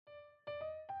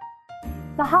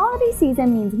The holiday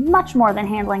season means much more than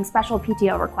handling special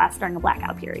PTO requests during a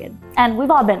blackout period. And we've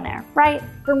all been there, right?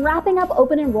 From wrapping up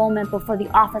open enrollment before the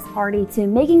office party to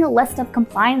making a list of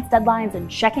compliance deadlines and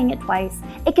checking it twice,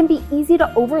 it can be easy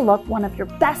to overlook one of your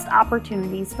best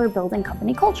opportunities for building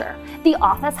company culture, the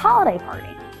office holiday party.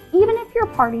 Even if your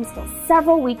party's still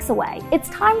several weeks away, it's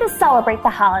time to celebrate the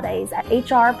holidays at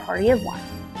HR Party of One.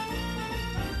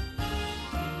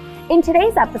 In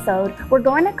today's episode, we're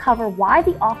going to cover why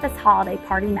the office holiday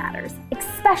party matters,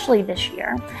 especially this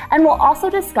year, and we'll also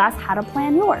discuss how to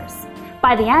plan yours.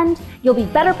 By the end, you'll be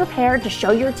better prepared to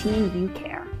show your team you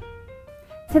care.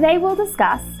 Today we'll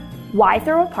discuss why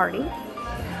throw a party,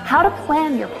 how to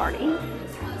plan your party,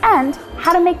 and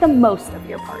how to make the most of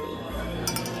your party.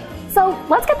 So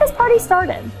let's get this party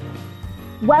started.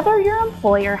 Whether your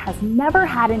employer has never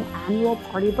had an annual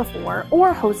party before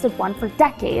or hosted one for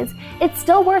decades, it's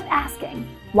still worth asking,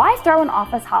 why throw an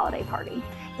office holiday party?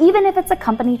 Even if it's a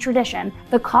company tradition,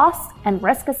 the costs and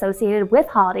risk associated with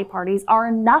holiday parties are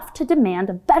enough to demand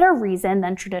a better reason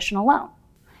than tradition alone.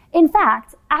 In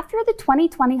fact, after the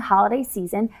 2020 holiday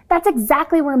season, that's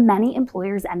exactly where many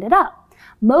employers ended up.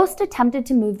 Most attempted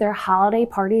to move their holiday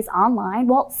parties online,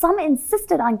 while some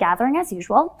insisted on gathering as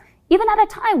usual, even at a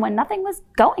time when nothing was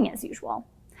going as usual.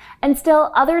 And still,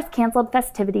 others canceled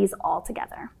festivities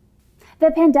altogether.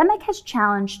 The pandemic has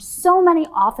challenged so many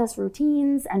office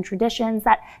routines and traditions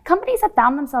that companies have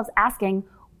found themselves asking,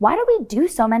 why do we do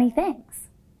so many things?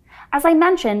 As I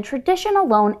mentioned, tradition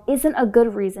alone isn't a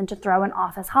good reason to throw an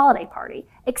office holiday party,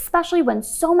 especially when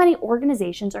so many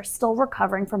organizations are still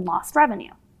recovering from lost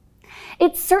revenue.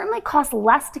 It certainly costs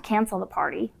less to cancel the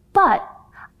party, but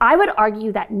I would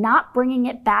argue that not bringing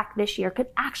it back this year could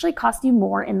actually cost you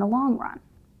more in the long run.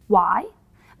 Why?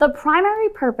 The primary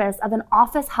purpose of an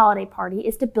office holiday party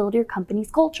is to build your company's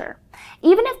culture.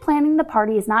 Even if planning the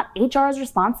party is not HR's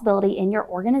responsibility in your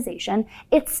organization,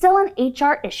 it's still an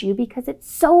HR issue because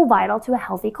it's so vital to a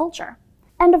healthy culture.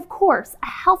 And of course, a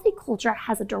healthy culture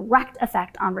has a direct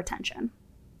effect on retention.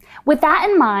 With that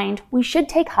in mind, we should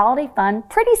take holiday fun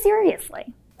pretty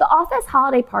seriously. The office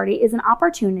holiday party is an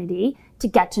opportunity to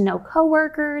get to know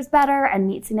coworkers better and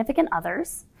meet significant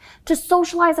others, to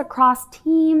socialize across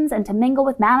teams and to mingle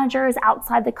with managers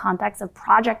outside the context of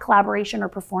project collaboration or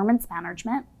performance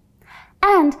management,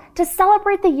 and to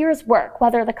celebrate the year's work,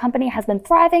 whether the company has been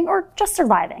thriving or just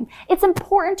surviving. It's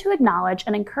important to acknowledge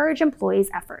and encourage employees'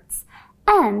 efforts.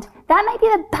 And that might be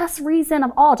the best reason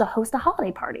of all to host a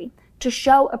holiday party, to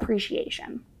show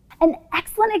appreciation. An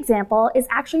excellent example is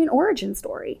actually an origin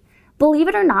story. Believe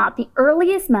it or not, the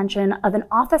earliest mention of an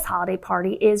office holiday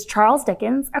party is Charles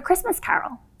Dickens' A Christmas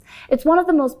Carol. It's one of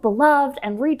the most beloved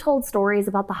and retold stories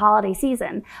about the holiday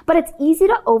season, but it's easy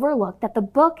to overlook that the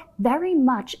book very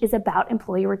much is about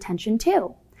employee retention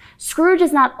too. Scrooge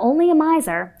is not only a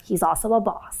miser, he's also a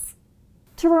boss.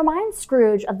 To remind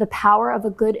Scrooge of the power of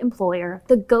a good employer,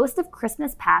 the ghost of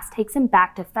Christmas past takes him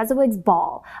back to Fezziwig's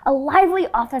ball, a lively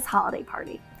office holiday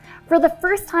party. For the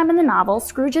first time in the novel,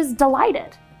 Scrooge is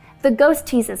delighted. The ghost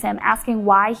teases him, asking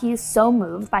why he is so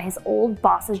moved by his old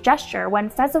boss's gesture when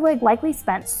Fezziwig likely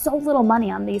spent so little money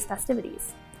on these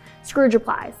festivities. Scrooge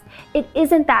replies, "It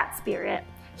isn't that, Spirit.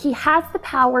 He has the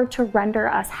power to render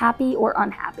us happy or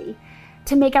unhappy,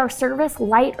 to make our service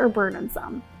light or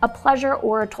burdensome, a pleasure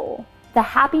or a toll. The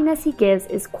happiness he gives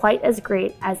is quite as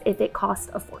great as if it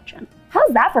cost a fortune."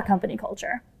 How's that for company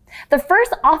culture? The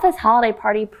first office holiday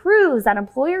party proves that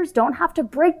employers don't have to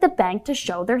break the bank to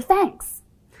show their thanks.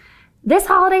 This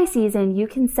holiday season, you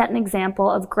can set an example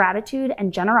of gratitude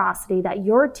and generosity that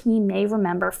your team may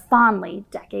remember fondly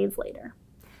decades later.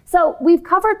 So we've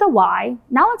covered the why,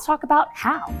 now let's talk about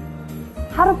how.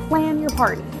 How to plan your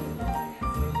party.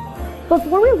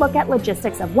 Before we look at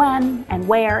logistics of when and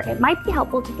where, it might be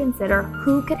helpful to consider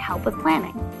who could help with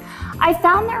planning. I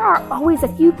found there are always a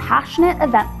few passionate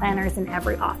event planners in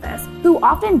every office who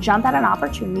often jump at an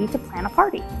opportunity to plan a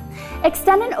party.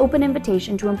 Extend an open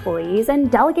invitation to employees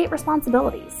and delegate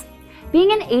responsibilities.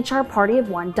 Being an HR party of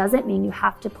one doesn't mean you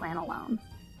have to plan alone.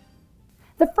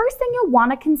 The first thing you'll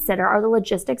want to consider are the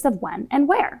logistics of when and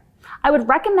where. I would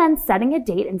recommend setting a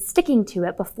date and sticking to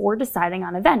it before deciding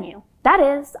on a venue. That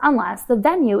is, unless the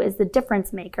venue is the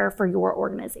difference maker for your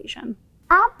organization.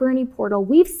 At Bernie Portal,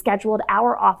 we've scheduled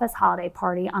our office holiday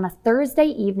party on a Thursday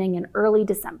evening in early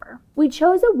December. We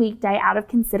chose a weekday out of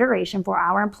consideration for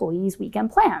our employees'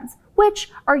 weekend plans,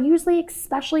 which are usually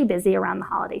especially busy around the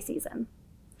holiday season.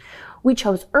 We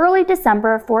chose early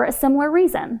December for a similar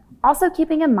reason, also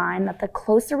keeping in mind that the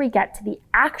closer we get to the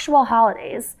actual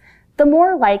holidays, the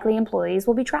more likely employees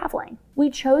will be traveling. We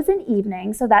chose an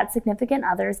evening so that significant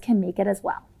others can make it as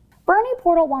well. Bernie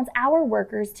Portal wants our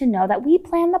workers to know that we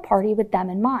plan the party with them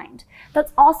in mind.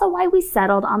 That's also why we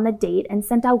settled on the date and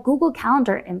sent out Google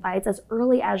Calendar invites as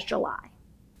early as July.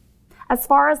 As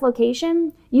far as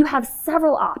location, you have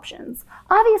several options.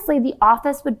 Obviously, the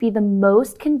office would be the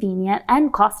most convenient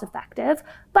and cost-effective,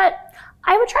 but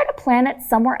I would try to plan it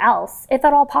somewhere else, if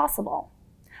at all possible.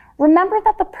 Remember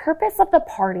that the purpose of the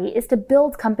party is to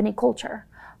build company culture.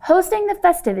 Hosting the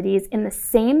festivities in the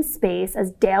same space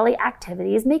as daily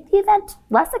activities make the event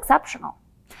less exceptional.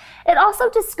 It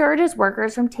also discourages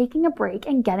workers from taking a break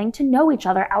and getting to know each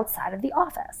other outside of the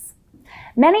office.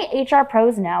 Many HR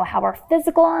pros know how our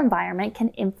physical environment can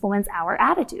influence our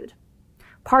attitude.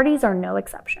 Parties are no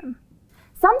exception.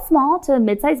 Some small to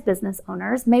mid-sized business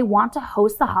owners may want to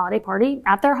host the holiday party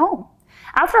at their home.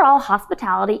 After all,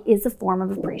 hospitality is a form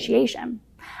of appreciation.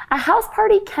 A house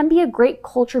party can be a great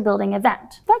culture-building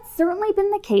event. That's certainly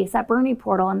been the case at Bernie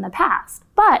Portal in the past,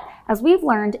 but as we've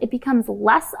learned, it becomes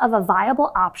less of a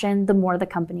viable option the more the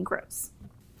company grows.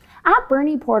 At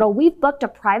Bernie Portal, we've booked a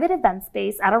private event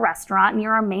space at a restaurant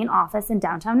near our main office in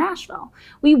downtown Nashville.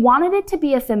 We wanted it to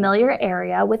be a familiar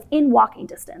area within walking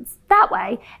distance. That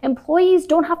way, employees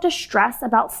don't have to stress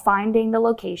about finding the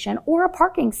location or a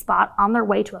parking spot on their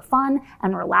way to a fun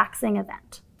and relaxing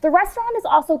event. The restaurant is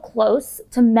also close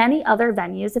to many other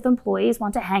venues if employees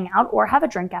want to hang out or have a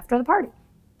drink after the party.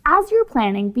 As you're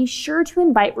planning, be sure to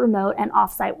invite remote and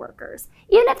off-site workers.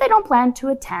 Even if they don't plan to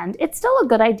attend, it's still a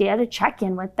good idea to check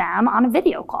in with them on a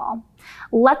video call.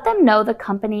 Let them know the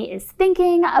company is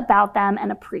thinking about them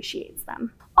and appreciates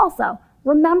them. Also,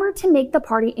 remember to make the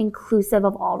party inclusive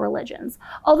of all religions.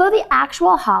 Although the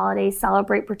actual holidays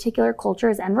celebrate particular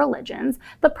cultures and religions,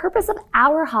 the purpose of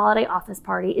our holiday office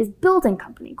party is building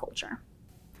company culture.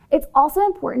 It's also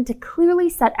important to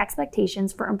clearly set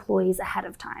expectations for employees ahead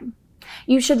of time.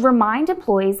 You should remind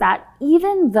employees that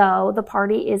even though the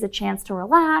party is a chance to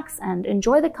relax and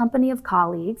enjoy the company of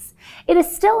colleagues, it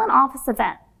is still an office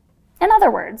event. In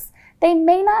other words, they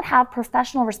may not have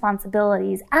professional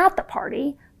responsibilities at the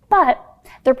party, but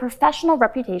their professional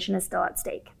reputation is still at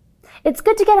stake. It's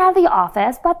good to get out of the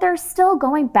office, but they're still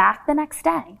going back the next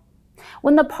day,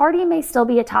 when the party may still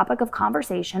be a topic of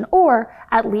conversation, or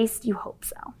at least you hope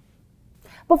so.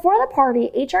 Before the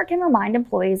party, HR can remind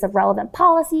employees of relevant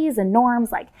policies and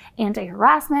norms like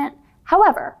anti-harassment.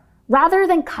 However, rather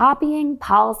than copying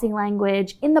policy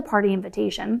language in the party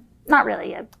invitation, not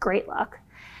really a great look,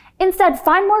 instead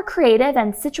find more creative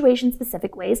and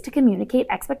situation-specific ways to communicate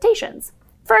expectations.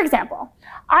 For example,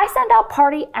 I send out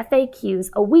party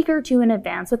FAQs a week or two in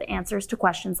advance with answers to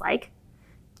questions like,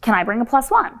 can I bring a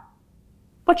 +1?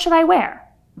 What should I wear?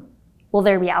 Will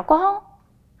there be alcohol?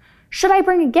 Should I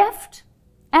bring a gift?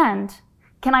 And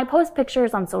can I post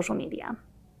pictures on social media?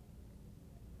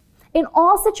 In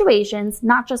all situations,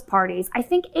 not just parties, I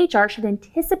think HR should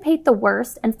anticipate the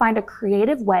worst and find a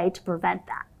creative way to prevent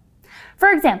that.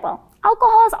 For example,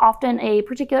 alcohol is often a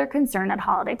particular concern at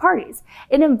holiday parties.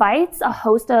 It invites a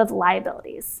host of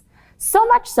liabilities, so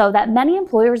much so that many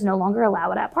employers no longer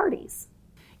allow it at parties.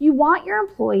 You want your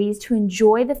employees to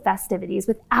enjoy the festivities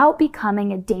without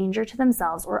becoming a danger to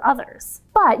themselves or others.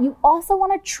 But you also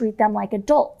want to treat them like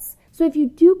adults. So if you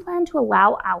do plan to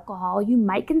allow alcohol, you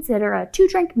might consider a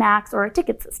 2-drink max or a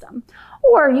ticket system.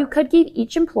 Or you could give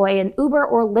each employee an Uber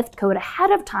or Lyft code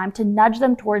ahead of time to nudge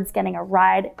them towards getting a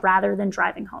ride rather than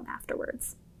driving home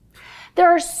afterwards. There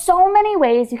are so many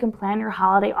ways you can plan your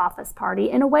holiday office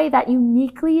party in a way that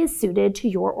uniquely is suited to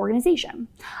your organization.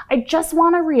 I just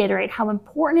want to reiterate how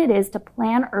important it is to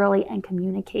plan early and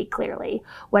communicate clearly,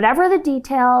 whatever the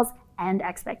details and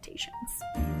expectations.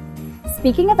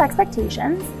 Speaking of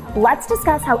expectations, let's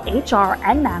discuss how HR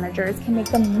and managers can make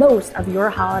the most of your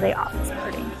holiday office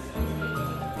party.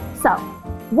 So,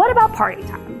 what about party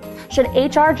time? Should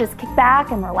HR just kick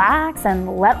back and relax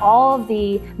and let all of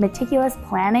the meticulous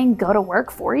planning go to work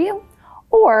for you?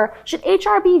 Or should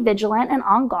HR be vigilant and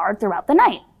on guard throughout the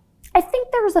night? I think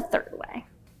there's a third way.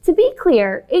 To be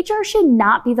clear, HR should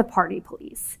not be the party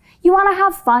police. You want to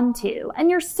have fun too,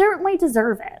 and you certainly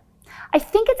deserve it. I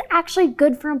think it's actually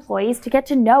good for employees to get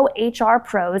to know HR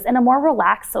pros in a more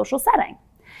relaxed social setting.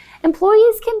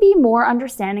 Employees can be more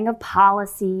understanding of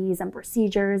policies and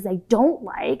procedures they don't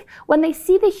like when they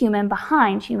see the human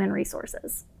behind human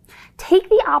resources. Take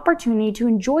the opportunity to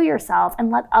enjoy yourself and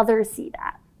let others see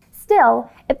that. Still,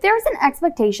 if there's an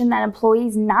expectation that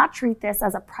employees not treat this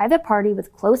as a private party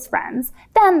with close friends,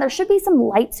 then there should be some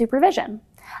light supervision.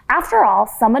 After all,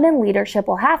 someone in leadership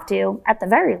will have to, at the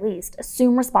very least,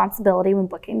 assume responsibility when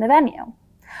booking the venue.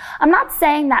 I'm not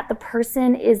saying that the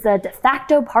person is the de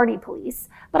facto party police,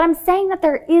 but I'm saying that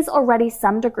there is already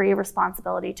some degree of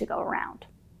responsibility to go around.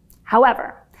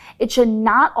 However, It should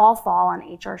not all fall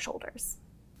on HR's shoulders.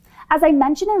 As I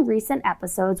mentioned in recent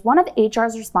episodes, one of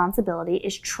HR's responsibility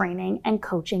is training and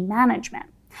coaching management.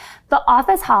 The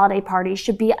office holiday party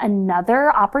should be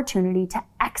another opportunity to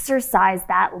exercise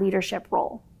that leadership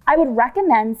role. I would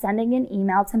recommend sending an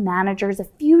email to managers a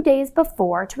few days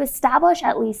before to establish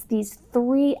at least these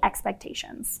 3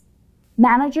 expectations.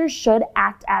 Managers should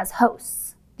act as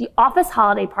hosts. The office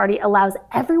holiday party allows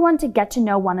everyone to get to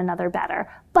know one another better,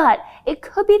 but it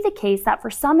could be the case that for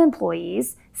some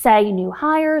employees, say new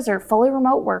hires or fully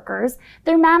remote workers,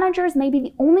 their managers may be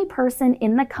the only person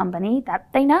in the company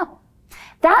that they know.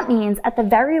 That means, at the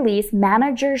very least,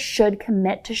 managers should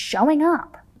commit to showing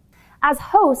up. As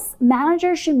hosts,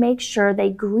 managers should make sure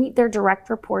they greet their direct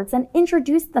reports and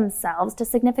introduce themselves to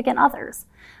significant others.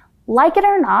 Like it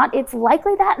or not, it's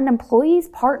likely that an employee's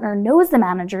partner knows the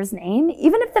manager's name,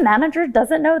 even if the manager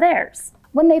doesn't know theirs.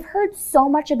 When they've heard so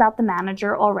much about the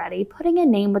manager already, putting a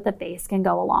name with a face can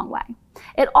go a long way.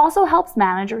 It also helps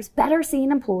managers better see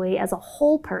an employee as a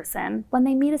whole person when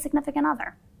they meet a significant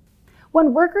other.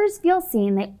 When workers feel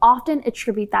seen, they often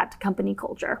attribute that to company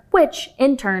culture, which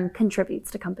in turn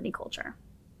contributes to company culture.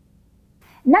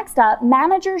 Next up,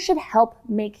 managers should help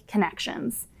make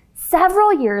connections.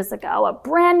 Several years ago, a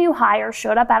brand new hire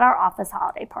showed up at our office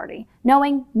holiday party,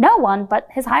 knowing no one but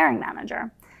his hiring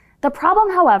manager. The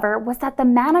problem, however, was that the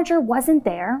manager wasn't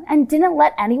there and didn't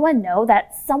let anyone know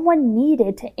that someone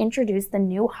needed to introduce the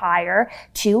new hire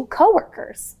to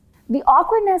coworkers. The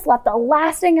awkwardness left a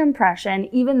lasting impression,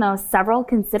 even though several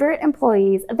considerate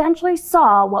employees eventually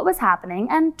saw what was happening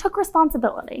and took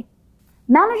responsibility.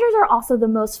 Managers are also the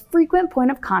most frequent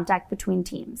point of contact between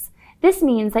teams. This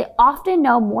means they often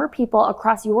know more people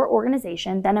across your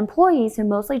organization than employees who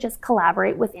mostly just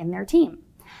collaborate within their team.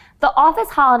 The office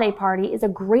holiday party is a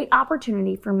great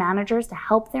opportunity for managers to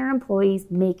help their employees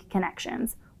make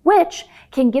connections, which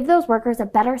can give those workers a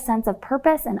better sense of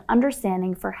purpose and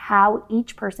understanding for how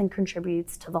each person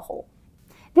contributes to the whole.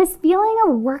 This feeling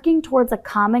of working towards a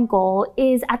common goal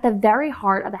is at the very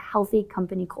heart of a healthy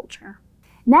company culture.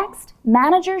 Next,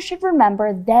 managers should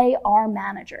remember they are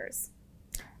managers.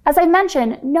 As I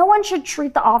mentioned, no one should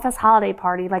treat the office holiday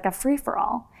party like a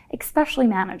free-for-all, especially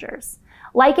managers.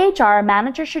 Like HR,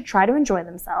 managers should try to enjoy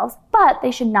themselves, but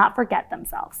they should not forget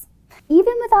themselves.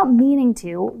 Even without meaning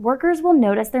to, workers will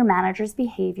notice their manager's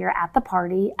behavior at the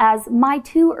party, as my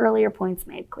 2 earlier points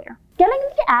made clear. Getting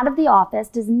me out of the office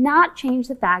does not change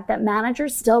the fact that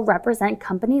managers still represent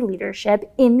company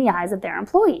leadership in the eyes of their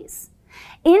employees.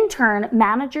 In turn,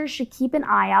 managers should keep an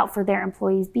eye out for their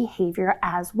employees' behavior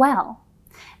as well.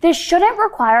 This shouldn't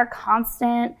require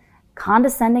constant,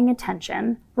 condescending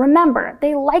attention. Remember,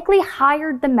 they likely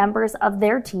hired the members of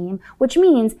their team, which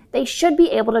means they should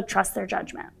be able to trust their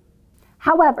judgment.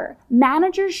 However,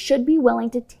 managers should be willing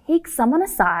to take someone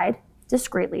aside,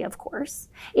 discreetly of course,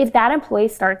 if that employee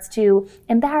starts to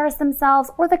embarrass themselves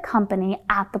or the company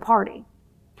at the party.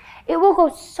 It will go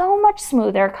so much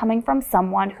smoother coming from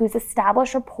someone who's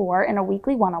established rapport in a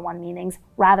weekly one-on-one meetings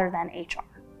rather than HR.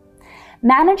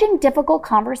 Managing difficult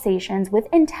conversations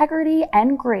with integrity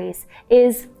and grace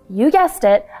is, you guessed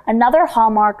it, another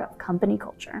hallmark of company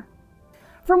culture.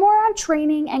 For more on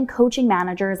training and coaching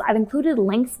managers, I've included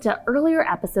links to earlier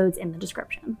episodes in the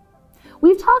description.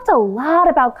 We've talked a lot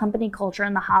about company culture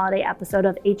in the holiday episode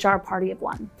of HR Party of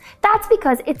One. That's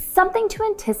because it's something to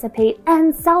anticipate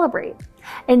and celebrate.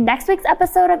 In next week's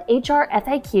episode of HR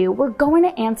FAQ, we're going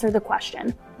to answer the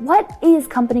question, what is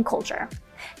company culture?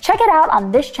 Check it out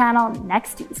on this channel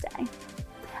next Tuesday.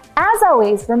 As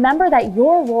always, remember that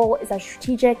your role is as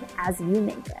strategic as you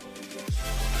make it.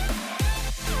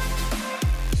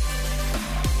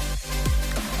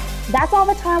 That's all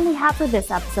the time we have for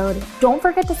this episode. Don't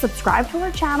forget to subscribe to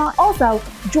our channel. Also,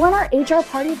 join our HR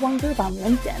Party of One group on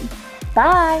LinkedIn.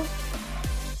 Bye!